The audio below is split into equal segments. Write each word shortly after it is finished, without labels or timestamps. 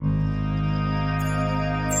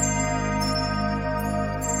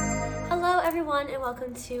everyone,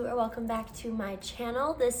 and welcome back to my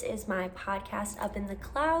channel. This is my podcast, Up in the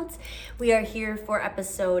Clouds. We are here for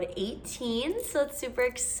episode 18, so it's super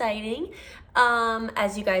exciting.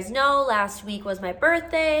 As you guys know, last week was my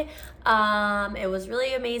birthday. It was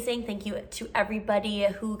really amazing. Thank you to everybody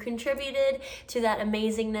who contributed to that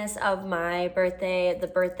amazingness of my birthday. The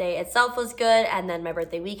birthday itself was good, and then my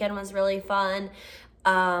birthday weekend was really fun.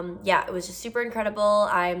 It was just super incredible.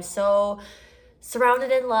 I'm so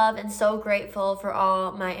surrounded in love and so grateful for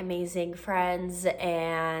all my amazing friends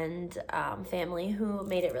and family who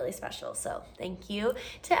made it really special. So thank you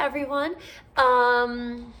to everyone.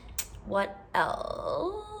 What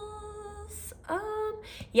else?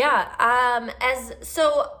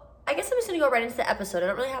 So I guess I'm just gonna go right into the episode. I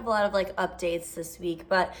don't really have a lot of updates this week,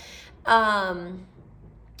 but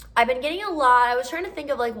I've been getting a lot. I was trying to think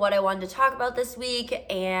of what I wanted to talk about this week,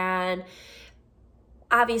 and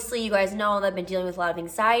obviously, you guys know that I've been dealing with a lot of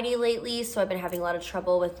anxiety lately, so I've been having a lot of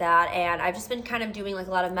trouble with that, and I've just been kind of doing a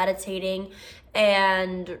lot of meditating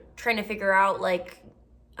and trying to figure out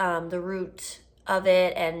the root of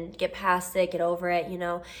it and get past it, get over it,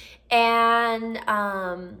 And I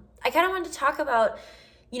kind of wanted to talk about,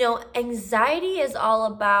 anxiety is all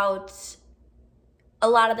about, a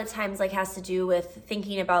lot of the times has to do with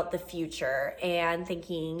thinking about the future and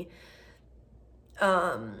thinking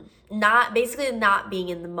not being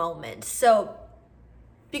in the moment. So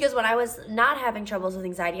because when I was not having troubles with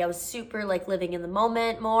anxiety, I was super living in the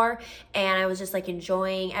moment more, and I was just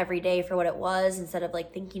enjoying every day for what it was instead of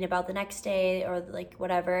thinking about the next day or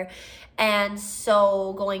whatever. And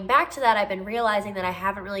so going back to that, I've been realizing that I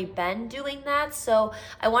haven't really been doing that. So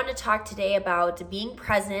I wanted to talk today about being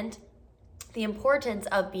present, the importance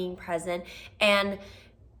of being present, and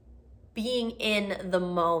being in the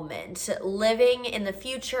moment. Living in the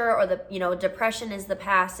future, or depression is the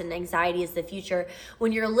past and anxiety is the future.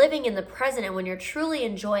 When you're living in the present and when you're truly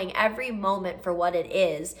enjoying every moment for what it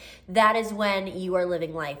is, that is when you are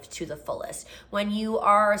living life to the fullest. When you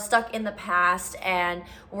are stuck in the past and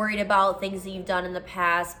worried about things that you've done in the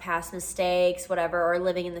past mistakes, whatever, or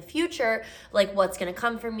living in the future, what's gonna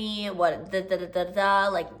come for me,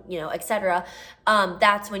 etc.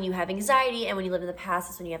 That's when you have anxiety, and when you live in the past,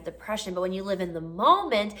 that's when you have depression. But when you live in the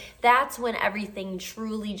moment, that's when everything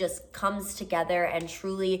truly just comes together and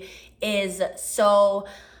truly is so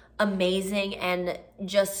amazing. And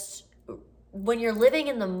just when you're living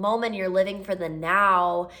in the moment, you're living for the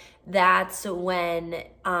now, that's when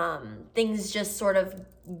things just sort of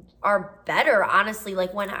are better, honestly.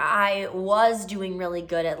 When I was doing really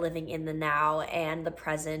good at living in the now and the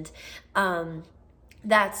present,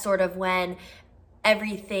 that's sort of when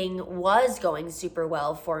everything was going super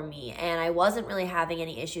well for me, and I wasn't really having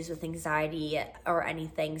any issues with anxiety or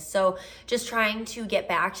anything. So just trying to get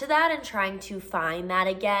back to that and trying to find that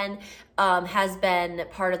again has been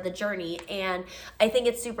part of the journey. And I think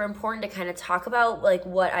it's super important to kind of talk about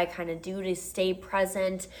what I kind of do to stay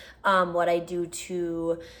present, what I do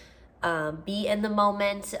to be in the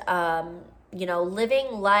moment, living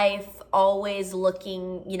life always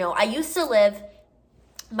looking, I used to live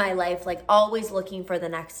my life always looking for the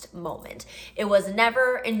next moment. It was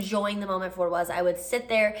never enjoying the moment for what it was. I would sit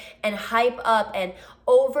there and hype up and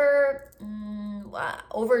over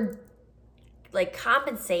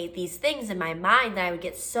compensate these things in my mind, that I would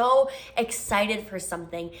get so excited for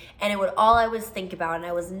something, and it would all I was think about, and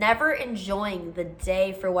I was never enjoying the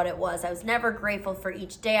day for what it was. I was never grateful for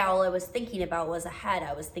each day. All I was thinking about was ahead.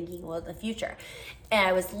 I was thinking about the future, and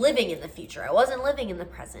I was living in the future. I wasn't living in the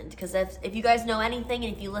present, because if you guys know anything,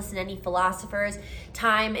 and if you listen to any philosophers,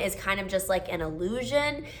 time is kind of just an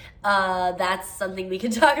illusion. That's something we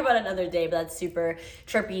can talk about another day, but that's super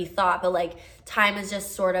trippy thought. But time is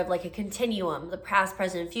just sort of like a continuum. The past,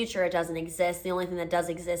 present, and future, it doesn't exist. The only thing that does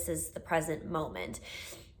exist is the present moment.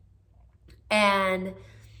 And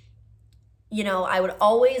I would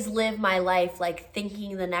always live my life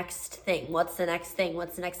thinking the next thing. What's the next thing?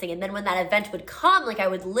 What's the next thing? And then when that event would come, I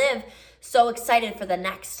would live so excited for the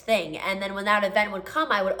next thing. And then when that event would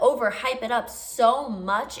come, I would overhype it up so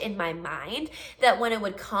much in my mind that when it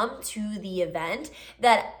would come to the event,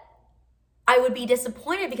 that I would be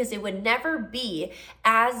disappointed, because it would never be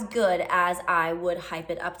as good as I would hype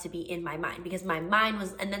it up to be in my mind, because my mind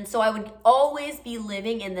was, and then so I would always be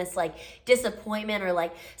living in this disappointment,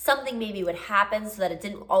 or something maybe would happen so that it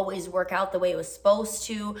didn't always work out the way it was supposed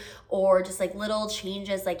to, or just little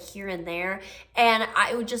changes here and there. And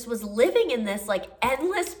I just was living in this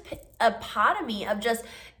endless epitome of just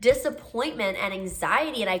disappointment and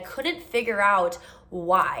anxiety, and I couldn't figure out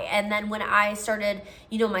why. And then when I started,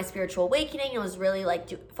 my spiritual awakening, it was really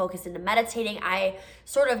like focused into meditating. I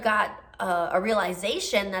sort of got a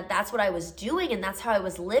realization that that's what I was doing and that's how I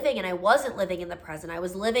was living, and I wasn't living in the present. I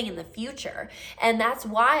was living in the future. And that's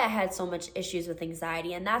why I had so much issues with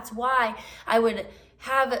anxiety, and that's why I would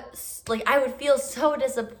feel so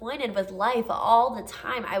disappointed with life all the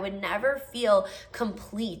time. I would never feel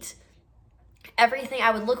complete. Everything,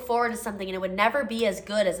 I would look forward to something and it would never be as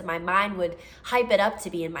good as my mind would hype it up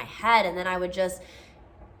to be in my head, and then I would just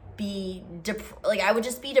be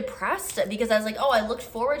depressed because I was like, oh, I looked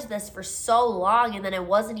forward to this for so long and then it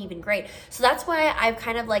wasn't even great. So that's why I've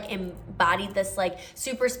kind of like embodied this like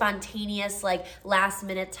super spontaneous, like last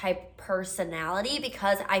minute type personality,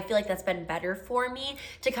 because I feel like that's been better for me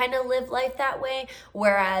to kind of live life that way,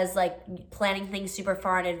 whereas like planning things super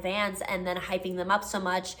far in advance and then hyping them up so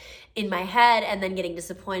much in my head and then getting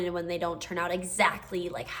disappointed when they don't turn out exactly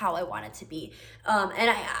like how I want it to be.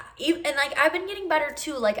 I've been getting better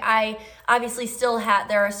too. Like I obviously still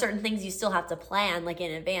there are certain things you still have to plan like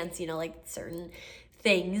in advance, like certain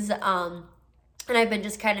things. And I've been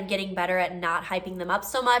just kind of getting better at not hyping them up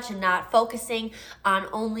so much and not focusing on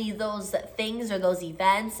only those things or those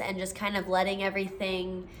events, and just kind of letting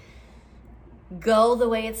everything go the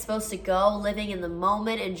way it's supposed to go, living in the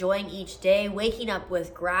moment, enjoying each day, waking up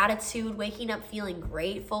with gratitude, waking up feeling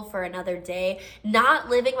grateful for another day, not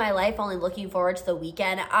living my life only looking forward to the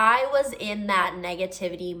weekend. I was in that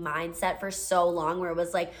negativity mindset for so long where it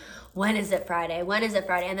was like, when is it Friday? When is it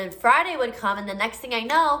Friday? And then Friday would come, and the next thing I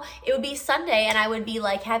know, it would be Sunday, and I would be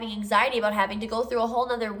like having anxiety about having to go through a whole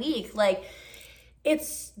nother week. Like,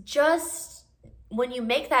 it's just, when you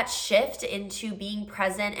make that shift into being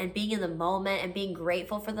present and being in the moment and being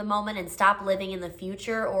grateful for the moment and stop living in the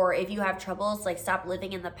future, or if you have troubles, like stop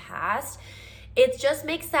living in the past, it just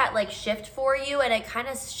makes that like shift for you, and it kind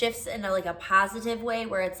of shifts in like a positive way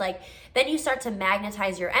where it's like, then you start to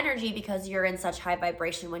magnetize your energy because you're in such high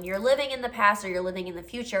vibration. When you're living in the past or you're living in the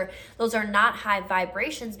future, those are not high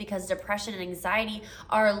vibrations, because depression and anxiety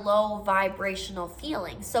are low vibrational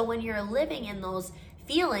feelings. So when you're living in those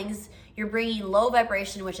feelings, you're bringing low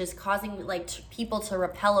vibration, which is causing like people to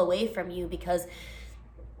repel away from you, because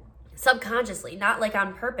subconsciously, not like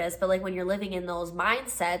on purpose, but like when you're living in those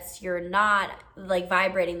mindsets, you're not like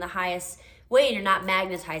vibrating the highest way, and you're not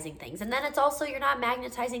magnetizing things. And then it's also, you're not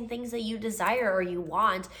magnetizing things that you desire or you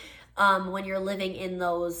want when you're living in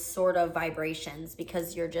those sort of vibrations,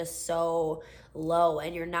 because you're just so low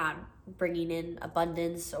and you're not bringing in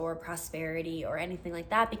abundance or prosperity or anything like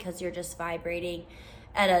that, because you're just vibrating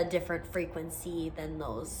at a different frequency than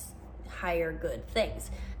those higher good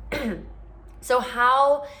things. So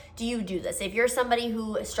how do you do this? If you're somebody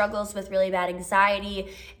who struggles with really bad anxiety,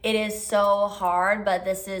 it is so hard, but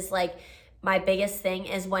this is like my biggest thing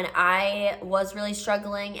is when I was really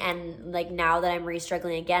struggling, and like now that I'm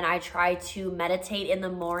re-struggling again, I try to meditate in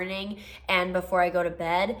the morning and before I go to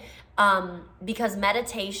bed. Because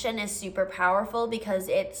meditation is super powerful, because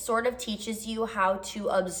it sort of teaches you how to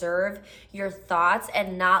observe your thoughts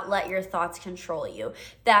and not let your thoughts control you.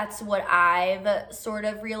 That's what I've sort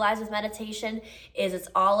of realized with meditation, is it's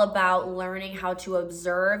all about learning how to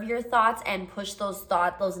observe your thoughts and push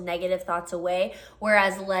those negative thoughts away,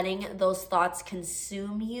 whereas letting those thoughts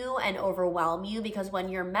consume you and overwhelm you. Because when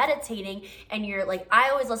you're meditating and you're like, I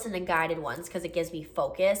always listen to guided ones because it gives me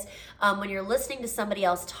focus. When you're listening to somebody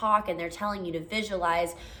else talk and they're telling you to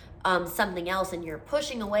visualize something else, and you're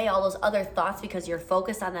pushing away all those other thoughts because you're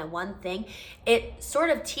focused on that one thing, it sort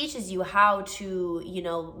of teaches you how to,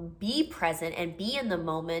 be present and be in the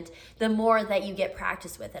moment the more that you get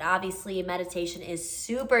practice with it. Obviously, meditation is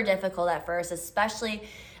super difficult at first, especially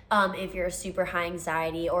if you're super high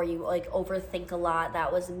anxiety or you like overthink a lot.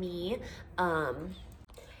 That was me.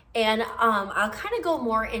 And I'll kind of go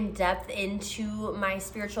more in depth into my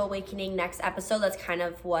spiritual awakening next episode. That's kind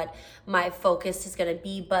of what my focus is going to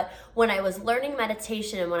be. But when I was learning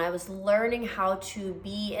meditation and when I was learning how to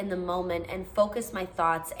be in the moment and focus my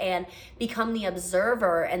thoughts and become the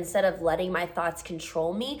observer instead of letting my thoughts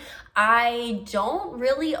control me, I don't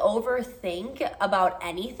really overthink about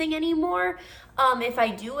anything anymore. If I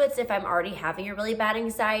do, it's if I'm already having a really bad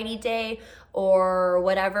anxiety day or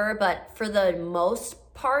whatever. But for the most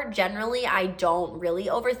part, generally, I don't really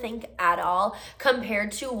overthink at all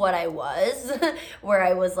compared to what I was, where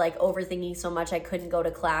I was like overthinking so much I couldn't go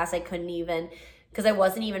to class. I couldn't even, because I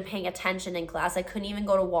wasn't even paying attention in class. I couldn't even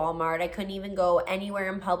go to Walmart. I couldn't even go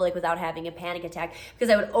anywhere in public without having a panic attack,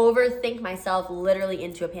 because I would overthink myself literally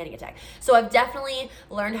into a panic attack. So I've definitely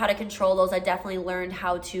learned how to control those. I definitely learned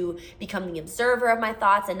how to become the observer of my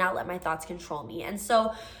thoughts and not let my thoughts control me. And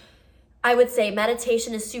so I would say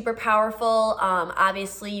meditation is super powerful.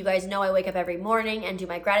 Obviously, you guys know I wake up every morning and do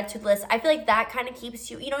my gratitude list. I feel like that kind of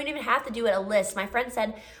keeps you, you don't even have to do it a list. One of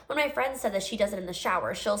my friends said that she does it in the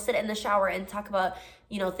shower. She'll sit in the shower and talk about,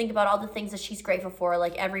 think about all the things that she's grateful for,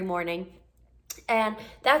 like every morning. And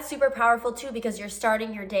that's super powerful too, because you're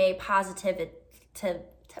starting your day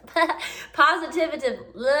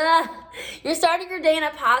you're starting your day in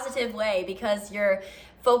a positive way because you're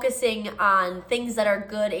focusing on things that are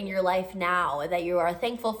good in your life now, that you are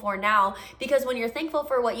thankful for now. Because when you're thankful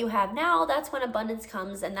for what you have now, that's when abundance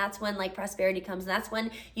comes, and that's when like prosperity comes, and that's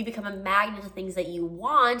when you become a magnet to things that you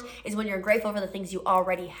want, is when you're grateful for the things you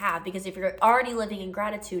already have. Because if you're already living in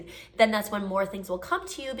gratitude, then that's when more things will come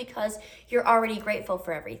to you, because you're already grateful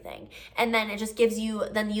for everything. And then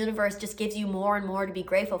then the universe just gives you more and more to be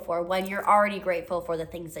grateful for when you're already grateful for the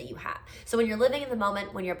things that you have. So when you're living in the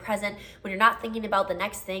moment, when you're present, when you're not thinking about the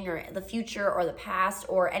next thing or the future or the past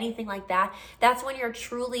or anything like that, that's when you're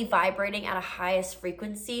truly vibrating at a highest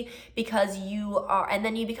frequency, because and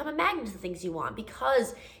then you become a magnet to the things you want,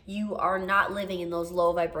 because you are not living in those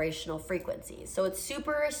low vibrational frequencies. So it's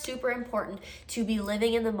super, super important to be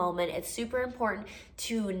living in the moment. It's super important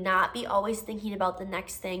to not be always thinking about the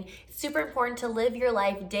next thing. It's super important to live your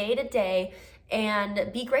life day to day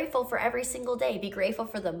and be grateful for every single day. Be grateful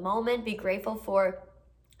for the moment. Be grateful for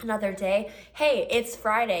another day. Hey, it's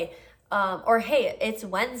Friday. Or hey, it's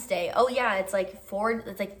Wednesday. Oh yeah, it's like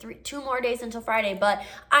 2 more days until Friday, but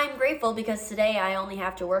I'm grateful because today I only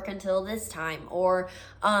have to work until this time. Or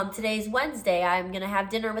today's Wednesday, I'm gonna have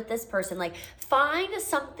dinner with this person. Like, find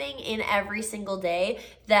something in every single day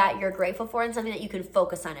that you're grateful for and something that you can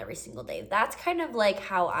focus on every single day. That's kind of like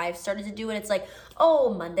how I've started to do it. It's like,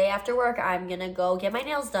 oh, Monday after work, I'm gonna go get my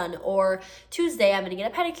nails done. Or Tuesday, I'm gonna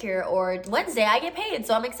get a pedicure. Or Wednesday, I get paid,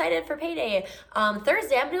 so I'm excited for payday.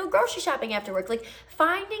 Thursday, I'm gonna go grocery shopping after work. Like,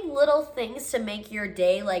 finding little things to make your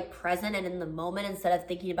day like present and in the moment, instead of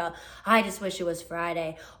thinking about, I just wish it was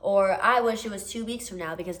Friday, or I wish it was 2 weeks from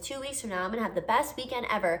now, because 2 weeks from now I'm gonna have the best weekend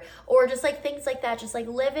ever. Or just like things like that, just like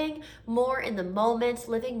living more in the moment,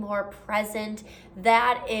 living more present.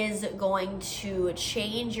 That is going to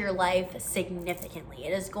change your life significantly.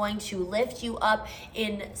 It is going to lift you up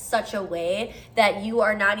in such a way that you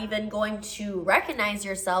are not even going to recognize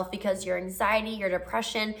yourself, because your anxiety, your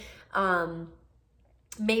depression,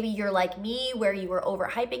 maybe you're like me, where you were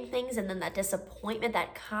overhyping things, and then that disappointment,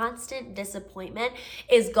 that constant disappointment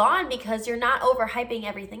is gone, because you're not overhyping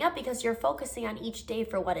everything up, because you're focusing on each day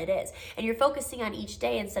for what it is. And you're focusing on each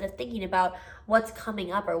day instead of thinking about what's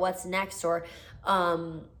coming up or what's next, or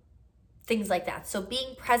things like that. So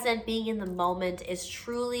being present, being in the moment is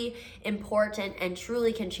truly important and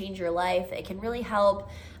truly can change your life. It can really help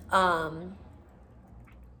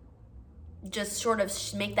just sort of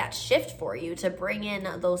make that shift for you to bring in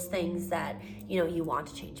those things that you want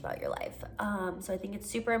to change about your life. So I think it's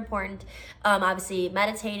super important. Obviously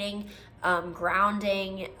meditating,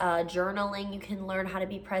 grounding, journaling, you can learn how to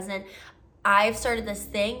be present. I've started this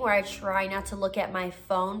thing where I try not to look at my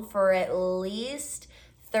phone for at least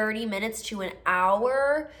 30 minutes to an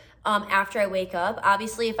hour after I wake up.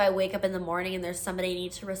 Obviously, if I wake up in the morning and there's somebody I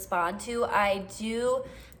need to respond to, I do.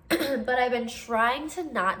 But I've been trying to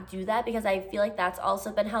not do that, because I feel like that's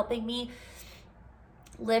also been helping me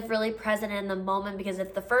live really present in the moment. Because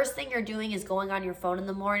if the first thing you're doing is going on your phone in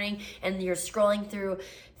the morning and you're scrolling through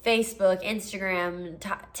Facebook, Instagram,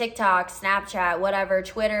 TikTok, Snapchat, whatever,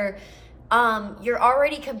 Twitter, you're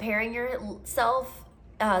already comparing yourself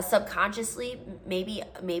subconsciously,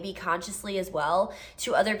 maybe consciously as well,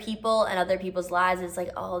 to other people and other people's lives. It's like,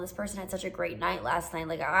 oh, this person had such a great night last night,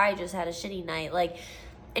 like I just had a shitty night, like.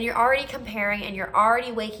 And you're already comparing, and you're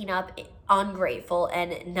already waking up ungrateful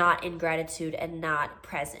and not in gratitude and not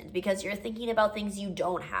present, because you're thinking about things you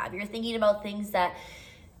don't have. You're thinking about things that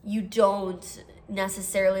you don't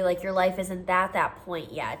necessarily, like, your life isn't at that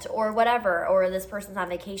point yet, or whatever, or this person's on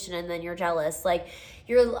vacation and then you're jealous. Like,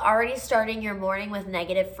 you're already starting your morning with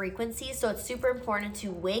negative frequencies. So it's super important to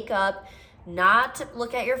wake up, not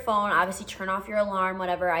look at your phone, obviously turn off your alarm,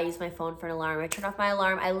 whatever. I use my phone for an alarm. I turn off my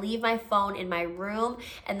alarm, I leave my phone in my room,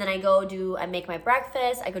 and then I make my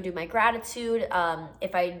breakfast, I go do my gratitude.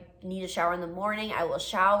 If I need a shower in the morning, I will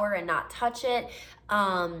shower and not touch it.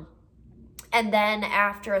 And then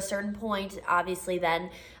after a certain point, obviously then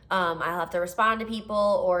I'll have to respond to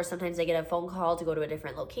people, or sometimes I get a phone call to go to a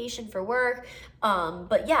different location for work.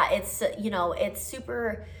 But yeah, it's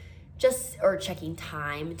super or checking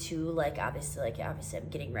time too, obviously I'm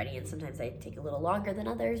getting ready, and sometimes I take a little longer than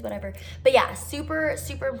others, whatever. But yeah, super,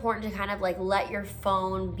 super important to kind of let your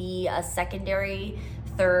phone be a secondary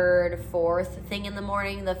third, fourth thing in the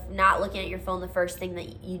morning, not looking at your phone the first thing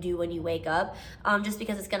that you do when you wake up, just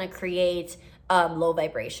because it's going to create low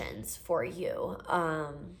vibrations for you.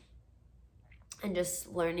 And just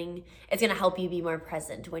learning, it's going to help you be more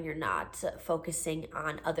present when you're not focusing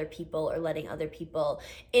on other people or letting other people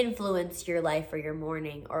influence your life or your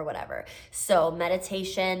morning or whatever. So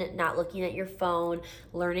meditation, not looking at your phone,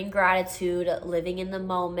 learning gratitude, living in the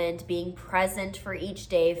moment, being present for each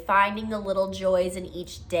day, finding the little joys in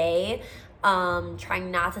each day, trying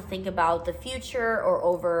not to think about the future or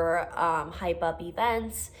over hype up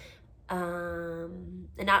events, and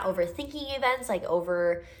not overthinking events, like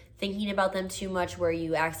thinking about them too much where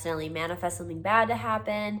you accidentally manifest something bad to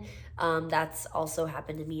happen. That's also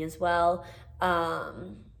happened to me as well.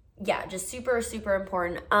 Yeah, just super, super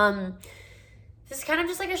important. This is kind of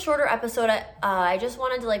just like a shorter episode. I just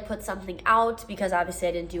wanted to like put something out because obviously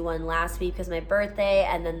I didn't do one last week because my birthday,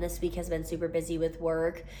 and then this week has been super busy with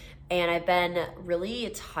work, and I've been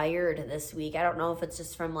really tired this week. I don't know if it's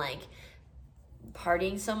just from like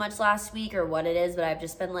partying so much last week or what it is, but I've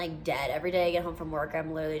just been like dead. Every day I get home from work,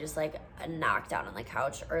 I'm literally just like knocked out on the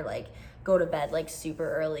couch or like go to bed like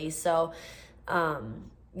super early. So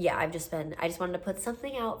yeah, I just wanted to put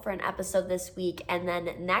something out for an episode this week, and then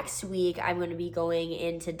next week I'm going to be going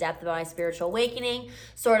into depth about my spiritual awakening,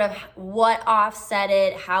 sort of what offset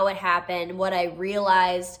it, how it happened, what I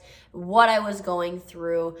realized, what I was going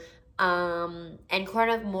through. And kind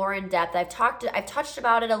of more in depth. I've touched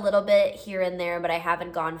about it a little bit here and there, but I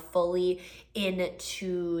haven't gone fully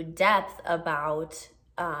into depth about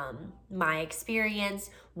my experience,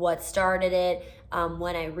 what started it,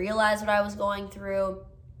 when I realized what I was going through.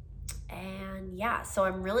 And yeah, so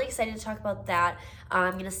I'm really excited to talk about that.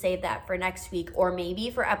 I'm going to save that for next week or maybe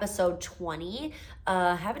for episode 20.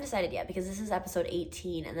 Haven't decided yet because this is episode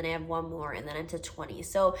 18 and then I have one more and then into 20.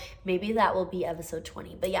 So maybe that will be episode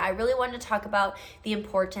 20. But yeah, I really wanted to talk about the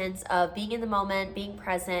importance of being in the moment, being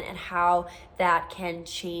present, and how that can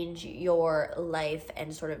change your life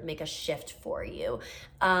and sort of make a shift for you.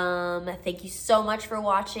 Thank you so much for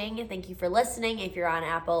watching. Thank you for listening. If you're on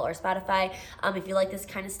Apple or Spotify, if you like this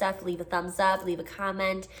kind of stuff, leave a thumbs up, leave a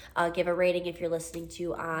comment, give a rating if you're listening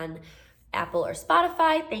to on Apple or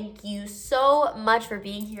Spotify. Thank you so much for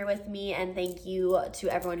being here with me, and thank you to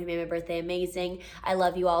everyone who made my birthday amazing. I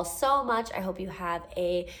love you all so much. I hope you have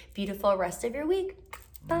a beautiful rest of your week.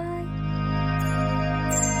 Bye.